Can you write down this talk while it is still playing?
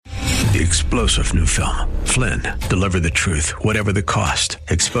The explosive new film, Flynn, deliver the truth, whatever the cost,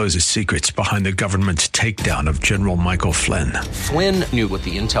 exposes secrets behind the government's takedown of General Michael Flynn. Flynn knew what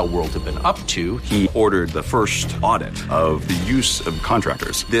the intel world had been up to. He ordered the first audit of the use of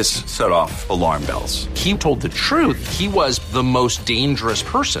contractors. This set off alarm bells. He told the truth. He was the most dangerous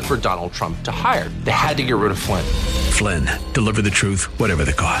person for Donald Trump to hire. They had to get rid of Flynn. Flynn, deliver the truth, whatever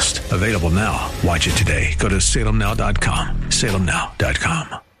the cost. Available now. Watch it today. Go to salemnow.com.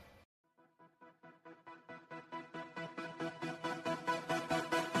 salemnow.com.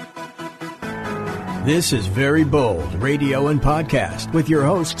 This is Very Bold Radio and Podcast with your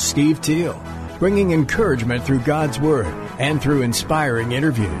host, Steve Teal, bringing encouragement through God's Word and through inspiring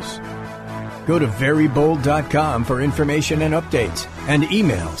interviews. Go to verybold.com for information and updates and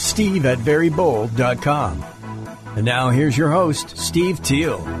email steve@verybold.com. And now here's your host, Steve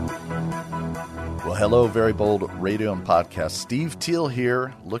Teal. Well, hello, Very Bold Radio and Podcast. Steve Teal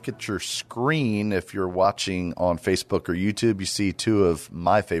here. Look at your screen. If you're watching on Facebook or YouTube, you see two of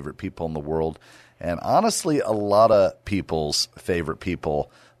my favorite people in the world. And honestly, a lot of people's favorite people.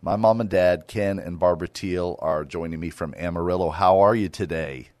 My mom and dad, Ken and Barbara Teal, are joining me from Amarillo. How are you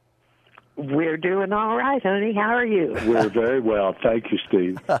today? We're doing all right, honey. How are you? We're very well. Thank you,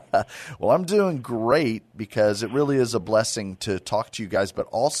 Steve. Well, I'm doing great because it really is a blessing to talk to you guys. But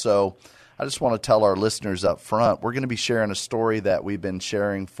also, I just want to tell our listeners up front, we're going to be sharing a story that we've been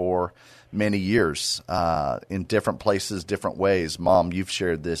sharing for many years in different places, different ways. Mom, you've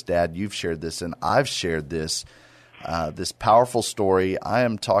shared this. Dad, you've shared this. And I've shared this, this powerful story. I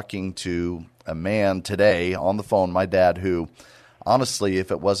am talking to a man today on the phone, my dad, who honestly,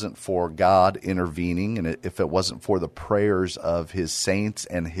 if it wasn't for God intervening and if it wasn't for the prayers of his saints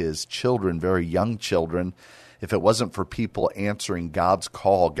and his children, very young children, if it wasn't for people answering God's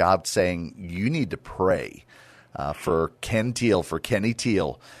call, God saying, you need to pray for Ken Teal, for Kenny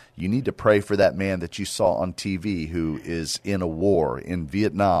Teal. You need to pray for that man that you saw on TV who is in a war in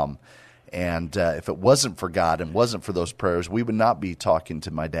Vietnam. And if it wasn't for God and wasn't for those prayers, we would not be talking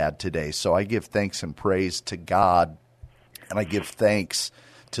to my dad today. So I give thanks and praise to God, and I give thanks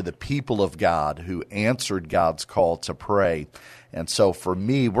to the people of God who answered God's call to pray. And so for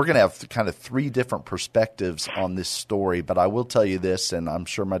me, we're going to have kind of three different perspectives on this story. But I will tell you this, and I'm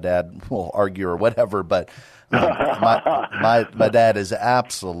sure my dad will argue or whatever, but my dad is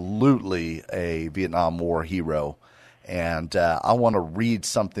absolutely a Vietnam War hero. And I want to read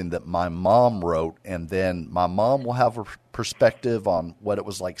something that my mom wrote, and then my mom will have a perspective on what it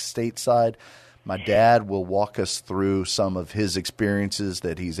was like stateside. My dad will walk us through some of his experiences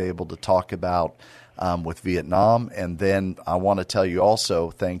that he's able to talk about with Vietnam. And then I want to tell you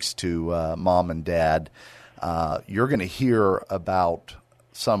also, thanks to Mom and Dad, you're going to hear about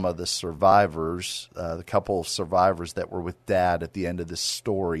some of the survivors, the couple of survivors that were with Dad at the end of this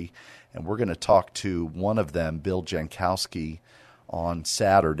story. And we're going to talk to one of them, Bill Jankowski, on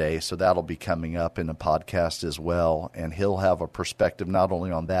Saturday. So that'll be coming up in a podcast as well. And he'll have a perspective not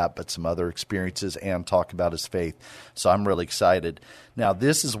only on that, but some other experiences and talk about his faith. So I'm really excited. Now,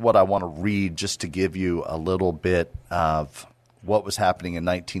 this is what I want to read just to give you a little bit of what was happening in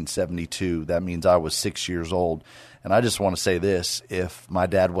 1972. That means I was 6 years old. And I just want to say this, if my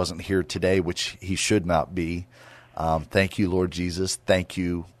dad wasn't here today, which he should not be, thank you, Lord Jesus. Thank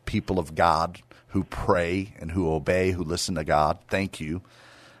you, people of God who pray and who obey, who listen to God. Thank you.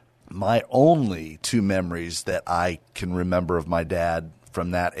 My only two memories that I can remember of my dad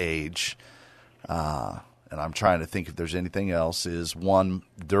from that age, and I'm trying to think if there's anything else, is one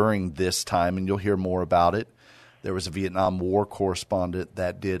during this time, and you'll hear more about it. There was a Vietnam War correspondent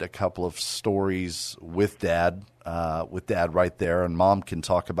that did a couple of stories with Dad right there, and Mom can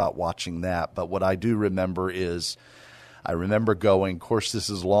talk about watching that. But what I do remember is I remember going, of course, this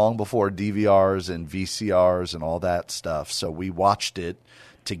is long before DVRs and VCRs and all that stuff, so we watched it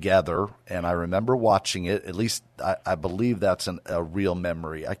together, and I remember watching it. At least I believe that's a real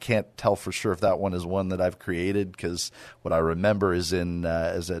memory. I can't tell for sure if that one is one that I've created, because what I remember is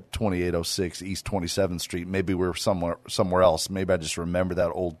is at 2806 East 27th Street. Maybe we're somewhere else. Maybe I just remember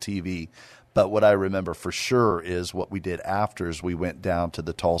that old TV. But what I remember for sure is what we did after is we went down to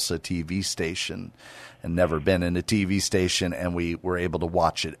the Tulsa TV station, and never been in a TV station, and we were able to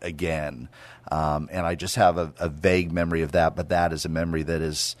watch it again. And I just have a vague memory of that, but that is a memory that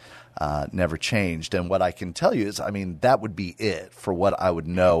is never changed. And what I can tell you is, I mean, that would be it for what I would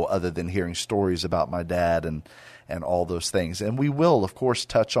know other than hearing stories about my dad and all those things. And we will, of course,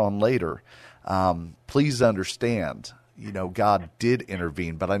 touch on later. Please understand, God did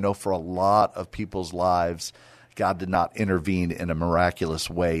intervene, but I know for a lot of people's lives, God did not intervene in a miraculous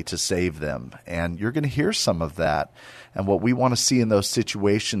way to save them. And you're going to hear some of that. And what we want to see in those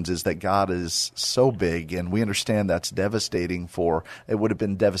situations is that God is so big, and we understand that's devastating it would have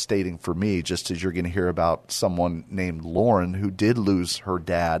been devastating for me, just as you're going to hear about someone named Lauren who did lose her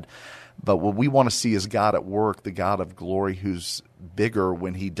dad. But what we want to see is God at work, the God of glory who's bigger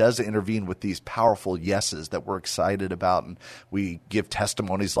when he does intervene with these powerful yeses that we're excited about, and we give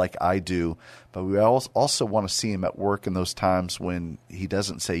testimonies like I do. But we also want to see him at work in those times when he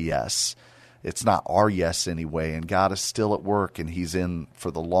doesn't say yes. It's not our yes anyway, and God is still at work, and he's in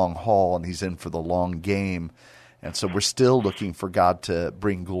for the long haul, and he's in for the long game. And so we're still looking for God to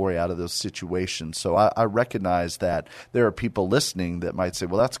bring glory out of those situations. So I recognize that there are people listening that might say,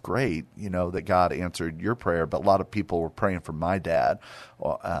 well, that's great, that God answered your prayer. But a lot of people were praying for my dad,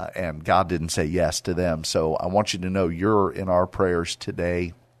 and God didn't say yes to them. So I want you to know you're in our prayers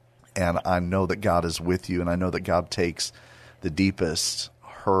today, and I know that God is with you, and I know that God takes the deepest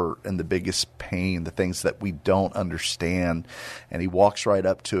hurt and the biggest pain, the things that we don't understand. And he walks right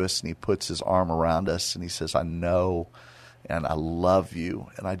up to us and he puts his arm around us and he says, I know and I love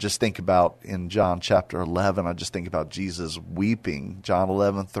you. And I just think about in John chapter 11, I just think about Jesus weeping. John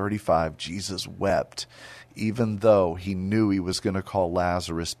 11:35, Jesus wept, even though he knew he was going to call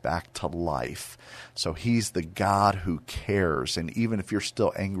Lazarus back to life. So he's the God who cares. And even if you're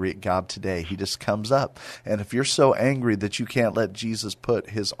still angry at God today, he just comes up. And if you're so angry that you can't let Jesus put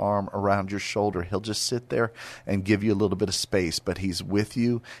his arm around your shoulder, he'll just sit there and give you a little bit of space. But he's with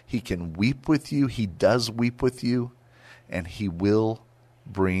you. He can weep with you. He does weep with you. And he will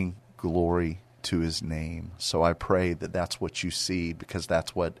bring glory to his name. So I pray that that's what you see, because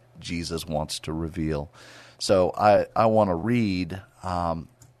that's what Jesus wants to reveal. So I want to read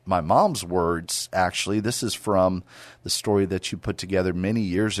my mom's words, actually. This is from the story that you put together many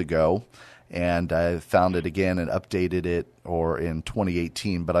years ago, and I found it again and updated it in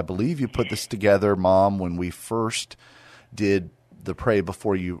 2018. But I believe you put this together, Mom, when we first did the Pray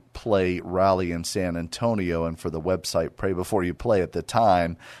Before You Play rally in San Antonio, and for the website Pray Before You Play at the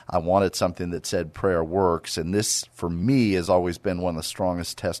time, I wanted something that said prayer works. And this, for me, has always been one of the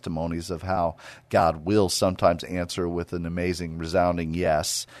strongest testimonies of how God will sometimes answer with an amazing, resounding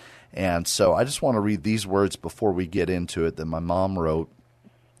yes. And so I just want to read these words before we get into it that my mom wrote.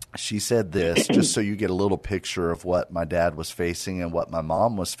 She said this, just so you get a little picture of what my dad was facing and what my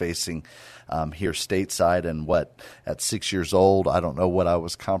mom was facing here stateside, and what at 6 years old, I don't know what I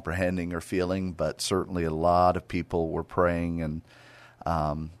was comprehending or feeling, but certainly a lot of people were praying, and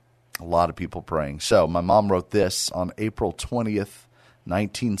a lot of people praying. So my mom wrote this on April 20th,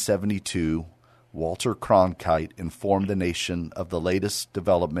 1972. Walter Cronkite informed the nation of the latest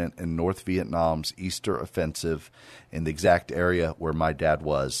development in North Vietnam's Easter offensive in the exact area where my dad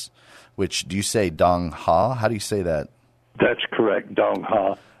was. Which, do you say Dong Ha? How do you say that? That's correct, Dong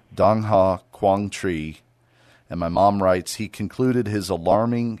Ha. Dong Ha Quang Tri. And my mom writes, he concluded his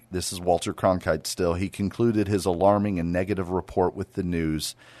alarming, this is Walter Cronkite still, he concluded his alarming and negative report with the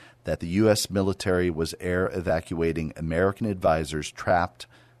news that the U.S. military was air evacuating American advisors trapped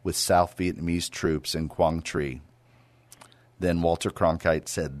with South Vietnamese troops in Quang Tri. Then Walter Cronkite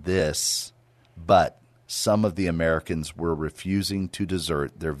said this, but some of the Americans were refusing to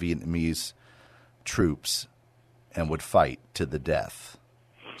desert their Vietnamese troops and would fight to the death.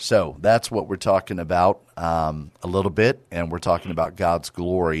 So that's what we're talking about a little bit, and we're talking about God's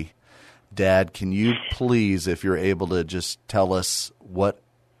glory. Dad, can you please, if you're able to just tell us what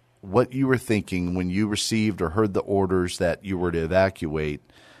you were thinking when you received or heard the orders that you were to evacuate?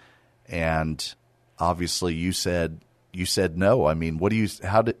 And obviously you said no. I mean, what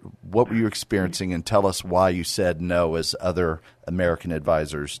were you experiencing, and tell us why you said no as other American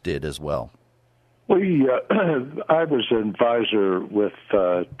advisors did as well. I was an advisor with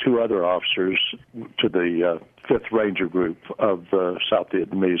two other officers to the 5th Ranger Group of the South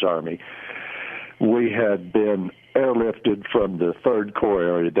Vietnamese Army. We had been airlifted from the 3rd Corps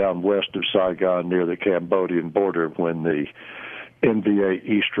area down west of Saigon near the Cambodian border when the NVA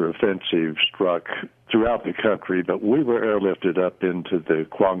Easter offensive struck throughout the country, but we were airlifted up into the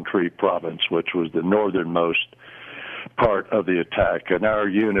Quang Tri province, which was the northernmost part of the attack. And our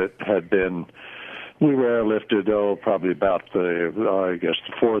unit we were airlifted, probably about the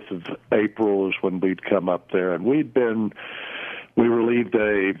 4th of April is when we'd come up there. And we relieved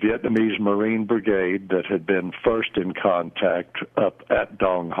a Vietnamese Marine brigade that had been first in contact up at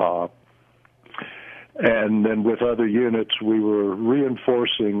Dong Ha. And then with other units, we were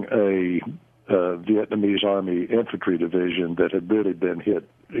reinforcing a Vietnamese Army infantry division that had really been hit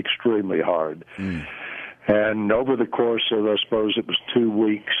extremely hard. And over the course of, I suppose it was 2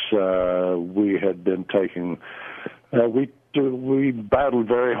 weeks, we had been taking, we battled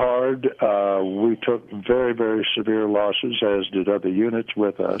very hard. We took very, very severe losses, as did other units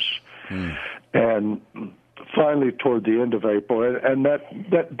with us. And finally, toward the end of April, and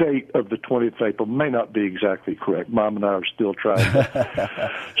that date of the 20th of April may not be exactly correct. Mom and I are still trying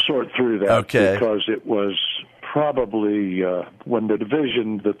to sort through that because it was probably when the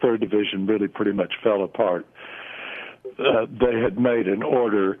 3rd Division really pretty much fell apart. They had made an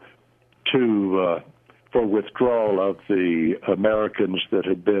order for withdrawal of the Americans that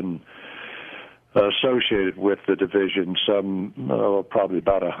had been associated with the division. Some, probably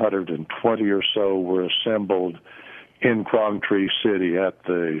about 120 or so, were assembled in Quang Tri City at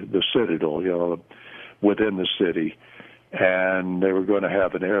the Citadel, within the city, and they were going to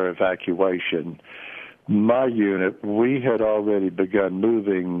have an air evacuation. My unit, we had already begun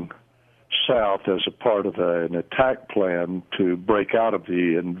moving south as a part of an attack plan to break out of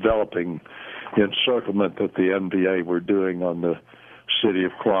the enveloping encirclement that the NVA were doing on the city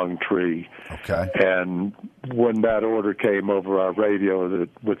of Quang Tri. Okay. And when that order came over our radio that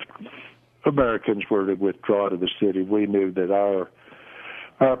with Americans were to withdraw to the city, we knew that our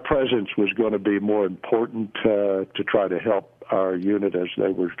presence was going to be more important to try to help our unit as they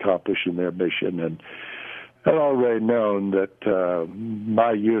were accomplishing their mission. And I'd already known that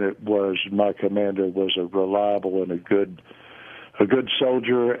my commander was a reliable and a good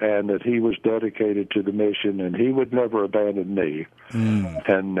soldier, and that he was dedicated to the mission, and he would never abandon me.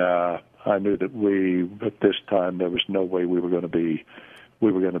 And I knew that at this time, there was no way we were going to be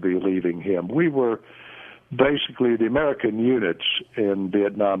leaving him. We were basically, the American units in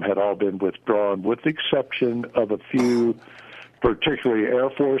Vietnam had all been withdrawn, with the exception of a few, particularly Air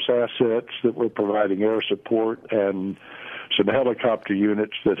Force assets that were providing air support, and some helicopter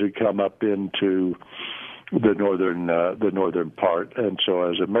units that had come up into the northern part. And so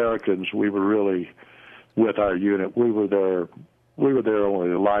as Americans, we were really, with our unit, we were their only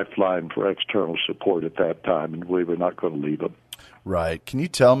lifeline for external support at that time, and we were not going to leave them. Right. Can you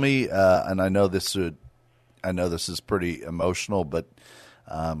tell me, and I know this is pretty emotional, but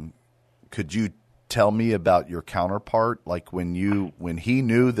could you tell me about your counterpart? Like when he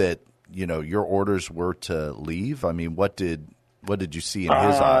knew that, your orders were to leave? I mean, what did you see in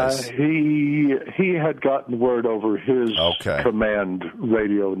his eyes? He had gotten word over his command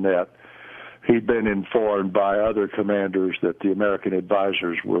radio net. He'd been informed by other commanders that the American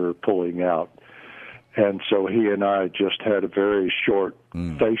advisors were pulling out. And so he and I just had a very short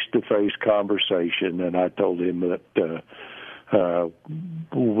face-to-face conversation, and I told him that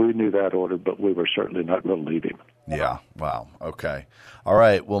we knew that order, but we were certainly not going to leave him. Yeah. Wow. Okay. All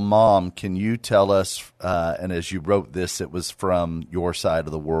right. Well, Mom, can you tell us, and as you wrote this, it was from your side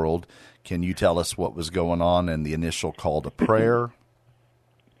of the world, can you tell us what was going on in the initial call to prayer?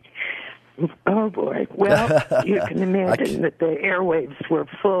 Oh, boy. Well, you can imagine that the airwaves were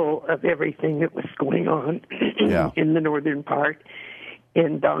full of everything that was going on in the northern part,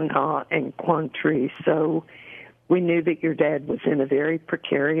 in Dong Ha and Quang Tri. So we knew that your dad was in a very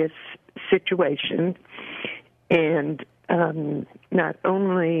precarious situation. And not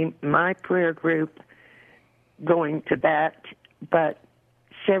only my prayer group going to that, but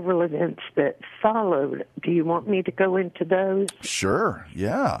several events that followed. Do you want me to go into those? Sure,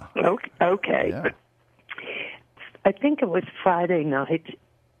 yeah. Okay. Yeah. I think it was Friday night,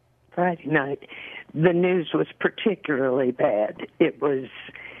 the news was particularly bad. It was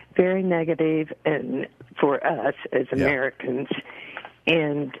very negative and for us as Americans,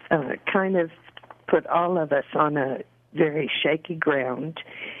 and kind of put all of us on a very shaky ground.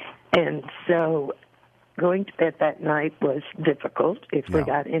 And so going to bed that night was difficult if we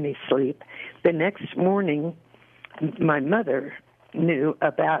got any sleep. The next morning, my mother knew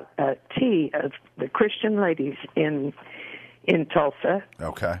about a tea of the Christian ladies in Tulsa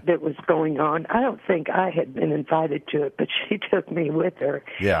that was going on. I don't think I had been invited to it, but she took me with her.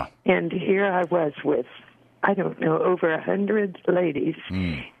 Yeah. And here I was with, I don't know, over 100 ladies,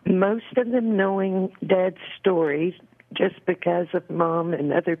 most of them knowing Dad's story just because of Mom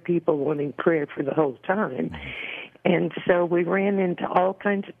and other people wanting prayer for the whole time. And so we ran into all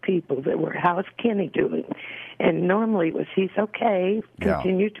kinds of people that were, how's Kenny doing? And normally it was, he's okay,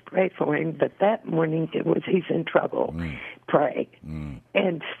 continue to pray for him. But that morning it was, he's in trouble, pray.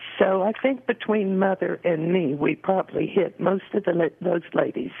 And so I think between Mother and me, we probably hit most of those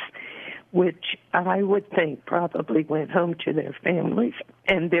ladies, which I would think probably went home to their families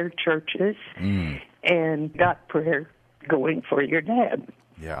and their churches and got prayer going for your dad.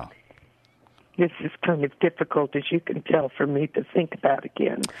 Yeah. This is kind of difficult, as you can tell, for me to think about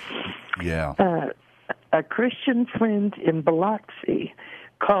again. Yeah. a Christian friend in Biloxi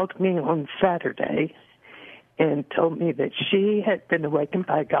called me on Saturday and told me that she had been awakened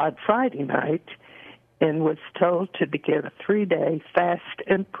by God Friday night and was told to begin a 3-day fast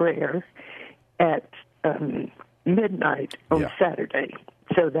and prayer at midnight on Saturday.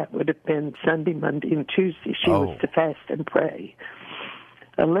 So that would have been Sunday, Monday, and Tuesday. She was to fast and pray.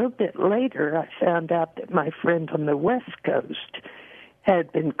 A little bit later, I found out that my friend on the West Coast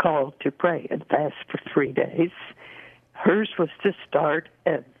had been called to pray and fast for 3 days. Hers was to start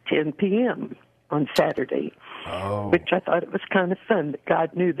at 10 p.m. on Saturday, which I thought it was kind of fun that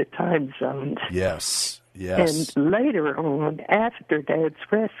God knew the time zones. Yes. And later on, after Dad's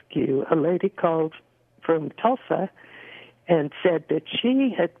rescue, a lady called from Tulsa and said that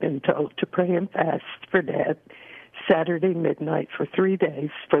she had been told to pray and fast for Dad Saturday midnight for 3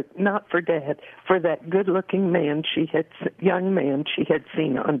 days, not for Dad, for that good-looking young man she had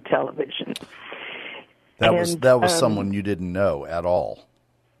seen on television. That was someone you didn't know at all.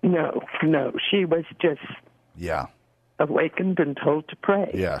 No, she was just awakened and told to pray.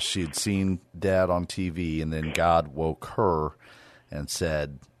 Yeah, she'd seen Dad on TV, and then God woke her and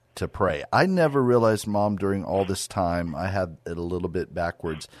said to pray. I never realized, Mom, during all this time, I had it a little bit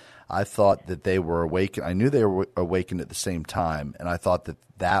backwards. I thought that they were awakened. I knew they were awakened at the same time, and I thought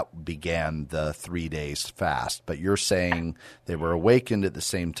that began the 3 days fast. But you're saying they were awakened at the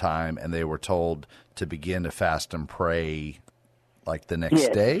same time, and they were told to begin to fast and pray like the next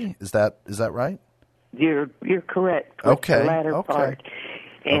day? Is that right? You're correct with the latter part.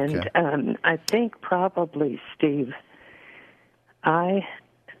 And I think probably, Steve, I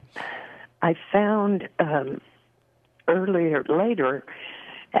found later,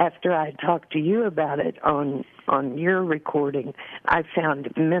 after I talked to you about it on your recording, I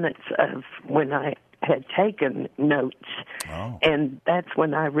found minutes of when I had taken notes, and that's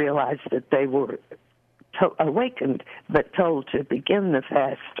when I realized that they were awakened but told to begin the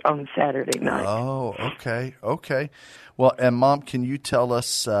fast on Saturday night. Oh, okay. Well, and Mom, can you tell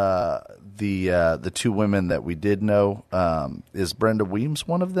us the two women that we did know? Is Brenda Weems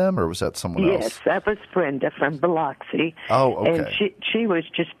one of them, or was that someone else? Yes, that was Brenda from Biloxi. Oh, okay. And she was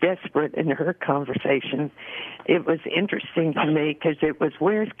just desperate in her conversation. It was interesting to me because it was,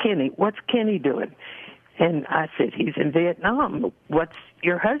 "Where's Kenny? What's Kenny doing?" And I said, "He's in Vietnam. What's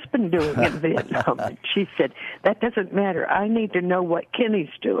your husband doing in Vietnam?" And she said, "That doesn't matter. I need to know what Kenny's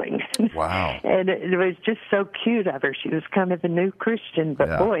doing." Wow. And it was just so cute of her. She was kind of a new Christian,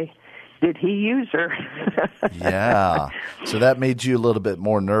 but boy, did he use her. Yeah. So that made you a little bit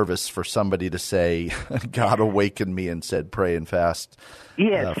more nervous for somebody to say, "God awakened me and said, pray and fast."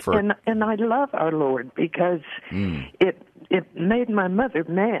 Yes, and I love our Lord because it made my mother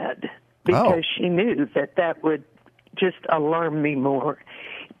mad. Because she knew that would just alarm me more.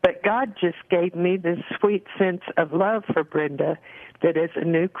 But God just gave me this sweet sense of love for Brenda that as a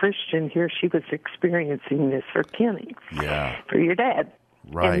new Christian here, she was experiencing this for Kenny, for your dad.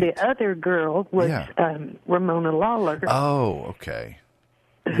 Right. And the other girl was Ramona Lawler. Oh, okay.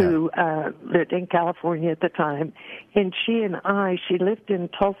 Who lived in California at the time. And she lived in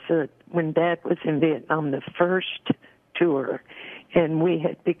Tulsa when Dad was in Vietnam, the first tour. And we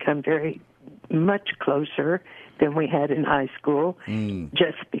had become very much closer than we had in high school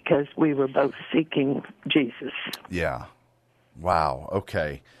just because we were both seeking Jesus. Yeah. Wow.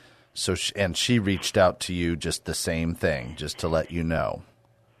 Okay. So, she reached out to you just the same thing, just to let you know.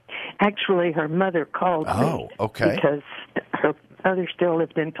 Actually, her mother called me. Oh, okay. Because her mother still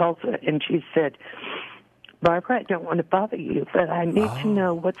lived in Tulsa, and she said, "Barbara, I don't want to bother you, but I need to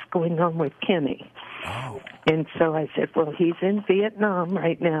know what's going on with Kenny." Oh. And so I said, "Well, he's in Vietnam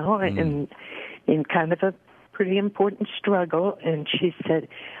right now and in kind of a pretty important struggle." And she said,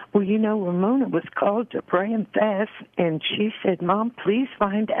 "Well, Ramona was called to pray and fast." And she said, "Mom, please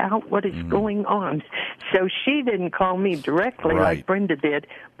find out what is going on." So she didn't call me directly like Brenda did,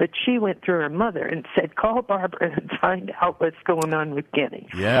 but she went through her mother and said, "Call Barbara and find out what's going on with Kenny."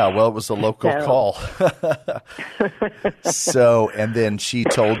 Yeah, well, it was a local call. So, and then she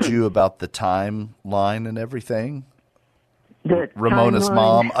told you about the timeline and everything? Ramona's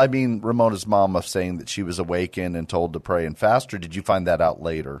mom of saying that she was awakened and told to pray and fast, or did you find that out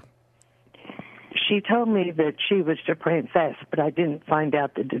later? She told me that she was to pray and fast, but I didn't find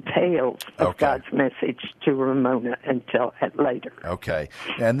out the details of God's message to Ramona until later. Okay.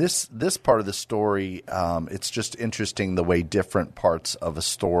 And this part of the story, it's just interesting the way different parts of a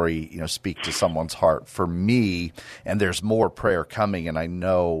story, speak to someone's heart. For me, and there's more prayer coming, and I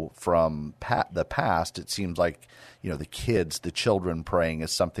know from the past, it seems like the children praying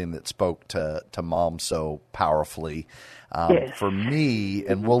is something that spoke to Mom so powerfully. Yes. For me,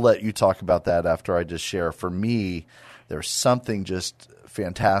 and we'll let you talk about that after I just share, for me, there's something just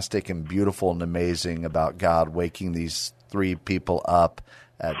fantastic and beautiful and amazing about God waking these three people up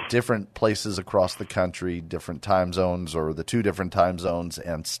at different places across the country, different time zones, or the two different time zones,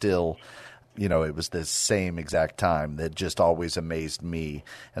 and still, it was the same exact time that just always amazed me.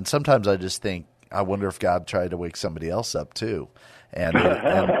 And sometimes I just think, I wonder if God tried to wake somebody else up too. And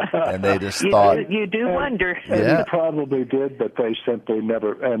they just thought... You do wonder. Yeah. They probably did, but they simply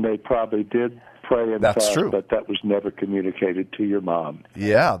never, and they probably did pray and That's fast, true. but that was never communicated to your mom.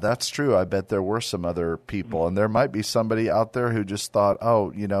 Yeah, that's true. I bet there were some other people, and there might be somebody out there who just thought,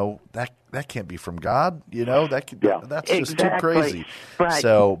 that can't be from God. That's just too crazy. Right.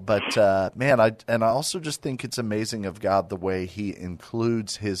 So, but man, I also just think it's amazing of God the way He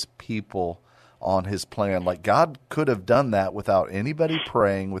includes His people on His plan. Like, God could have done that without anybody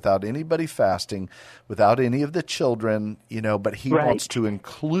praying, without anybody fasting, without any of the children, but He wants to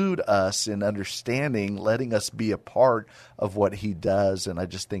include us in understanding, letting us be a part of what He does. And I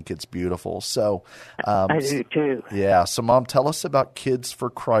just think it's beautiful. So, I do too. Yeah. So, Mom, tell us about Kids for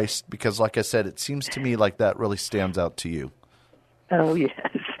Christ, because like I said, it seems to me like that really stands out to you. Oh, yes.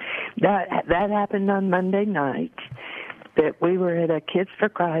 That happened on Monday night, that we were at a Kids for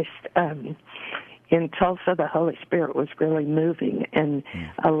Christ in Tulsa. The Holy Spirit was really moving, and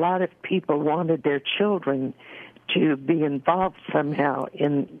a lot of people wanted their children to be involved somehow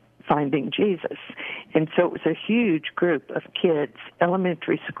in finding Jesus. And so it was a huge group of kids,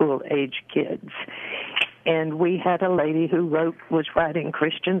 elementary school age kids. And we had a lady who was writing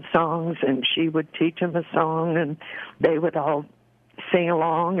Christian songs, and she would teach them a song, and they would all sing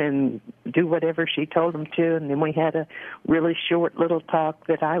along and do whatever she told them to. And then we had a really short little talk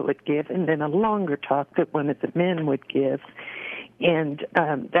that I would give, and then a longer talk that one of the men would give. And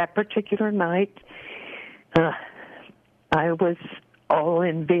that particular night, I was all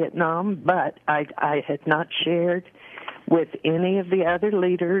in Vietnam, but I had not shared with any of the other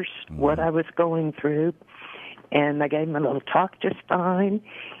leaders what I was going through. And I gave them a little talk just fine.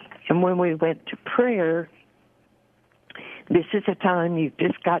 And when we went to prayer, this is a time you've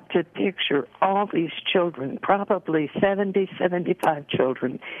just got to picture all these children, probably 70, 75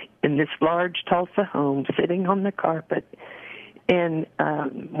 children, in this large Tulsa home sitting on the carpet. And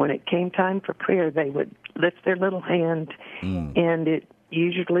when it came time for prayer, they would lift their little hand, and it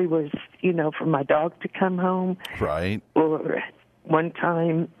usually was, for my dog to come home. Right. Or one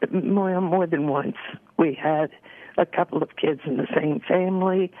time, more than once, we had a couple of kids in the same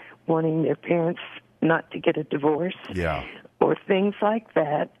family wanting their parents not to get a divorce. Yeah. Or things like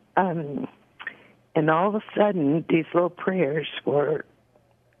that. And all of a sudden, these little prayers were,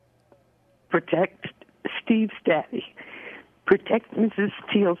 protect Steve's daddy, protect Mrs.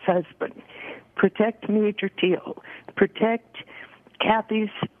 Teal's husband, protect Major Teal, protect Kathy's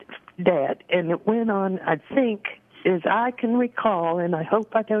dad. And it went on, I think, as I can recall, and I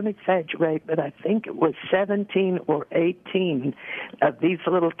hope I don't exaggerate, but I think it was 17 or 18 of these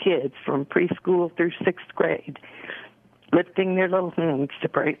little kids from preschool through 6th grade lifting their little hands to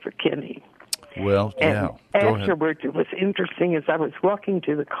pray for Kenny. Well, yeah. And afterwards, it was interesting as I was walking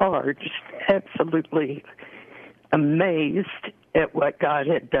to the car, just absolutely amazed at what God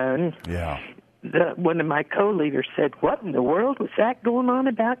had done. Yeah. One of my co-leaders said, "What in the world was that going on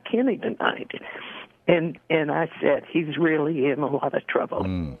about Kenny tonight?" And I said, "He's really in a lot of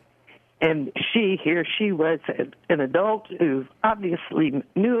trouble." And she was an adult who obviously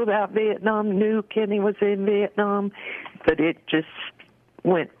knew about Vietnam, knew Kenny was in Vietnam, but it just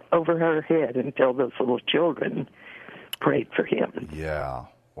went over her head until those little children prayed for him. Yeah.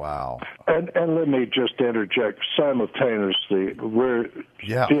 Wow. And let me just interject simultaneously.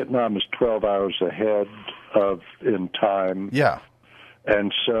 Vietnam is 12 hours ahead of in time. Yeah.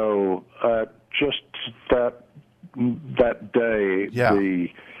 And so just that day, the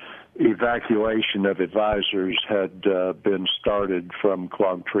evacuation of advisors had been started from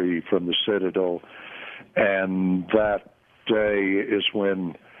Quang Tri, from the Citadel, and that day is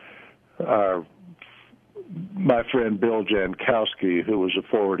when my friend Bill Jankowski, who was a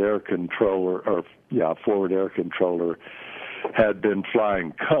forward air controller, had been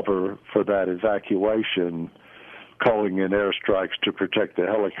flying cover for that evacuation, calling in airstrikes to protect the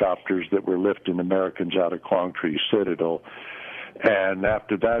helicopters that were lifting Americans out of Quang Tri Citadel. And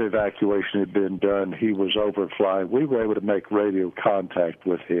after that evacuation had been done, he was overflying. We were able to make radio contact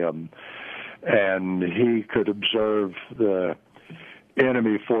with him, and he could observe the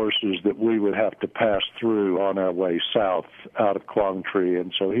enemy forces that we would have to pass through on our way south out of Quang Tri.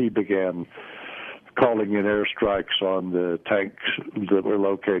 And so he began calling in airstrikes on the tanks that were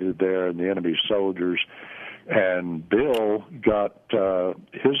located there and the enemy soldiers, And Bill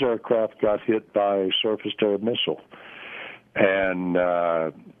his aircraft got hit by a surface-to-air missile. And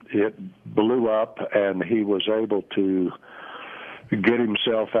it blew up, and he was able to get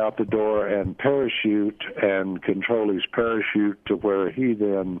himself out the door and parachute and control his parachute to where he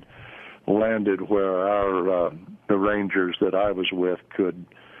then landed where the Rangers that I was with could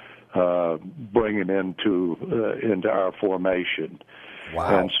bring him into our formation.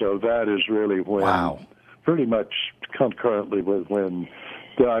 Wow. And so that is really when, pretty much concurrently with when,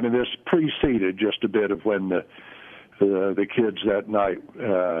 this preceded just a bit of when the kids that night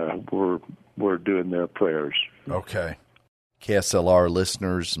were doing their prayers. Okay. KSLR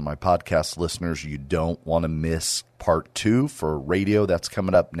listeners, my podcast listeners, you don't want to miss part 2 for radio. That's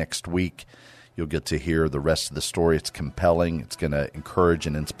coming up next week. You'll get to hear the rest of the story. It's compelling. It's going to encourage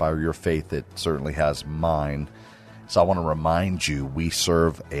and inspire your faith. It certainly has mine. So I want to remind you, we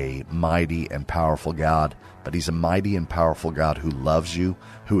serve a mighty and powerful God, but he's a mighty and powerful God who loves you,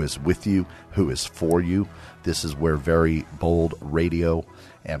 who is with you, who is for you. This is where Very Bold Radio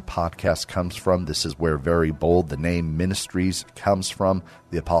and podcast comes from. This is where Very Bold, the name Ministries, comes from.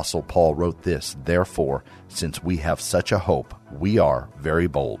 The Apostle Paul wrote this, therefore, since we have such a hope, we are very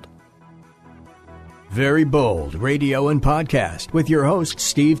bold. Very Bold Radio and Podcast with your host,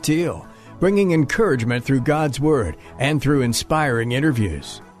 Steve Teal, bringing encouragement through God's Word and through inspiring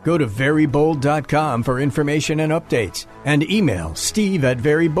interviews. Go to verybold.com for information and updates, and email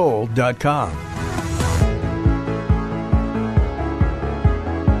steve@verybold.com.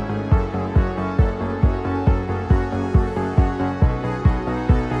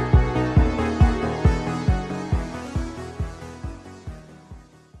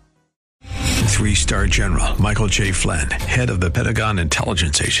 Three-star General Michael J. Flynn, head of the Pentagon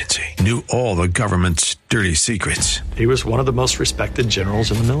Intelligence Agency, knew all the government's dirty secrets. He was one of the most respected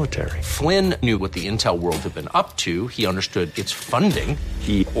generals in the military. Flynn knew what the intel world had been up to. He understood its funding.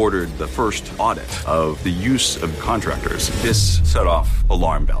 He ordered the first audit of the use of contractors. This set off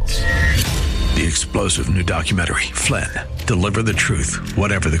alarm bells. The explosive new documentary, Flynn, Deliver the Truth,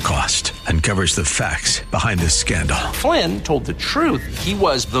 Whatever the Cost, uncovers the facts behind this scandal. Flynn told the truth. He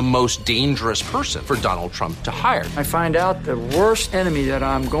was the most dangerous person for Donald Trump to hire. I find out the worst enemy that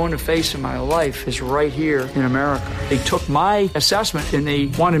I'm going to face in my life is right here in America. They took my assessment and they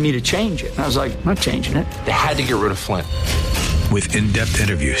wanted me to change it. And I was like, I'm not changing it. They had to get rid of Flynn. With in-depth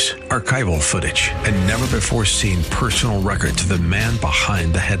interviews, archival footage, and never-before-seen personal records of the man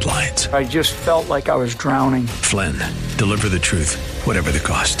behind the headlines. I just felt like I was drowning. Flynn, Deliver the Truth, Whatever the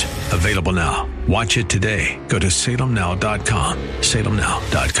Cost. Available now. Watch it today. Go to salemnow.com.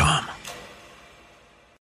 salemnow.com.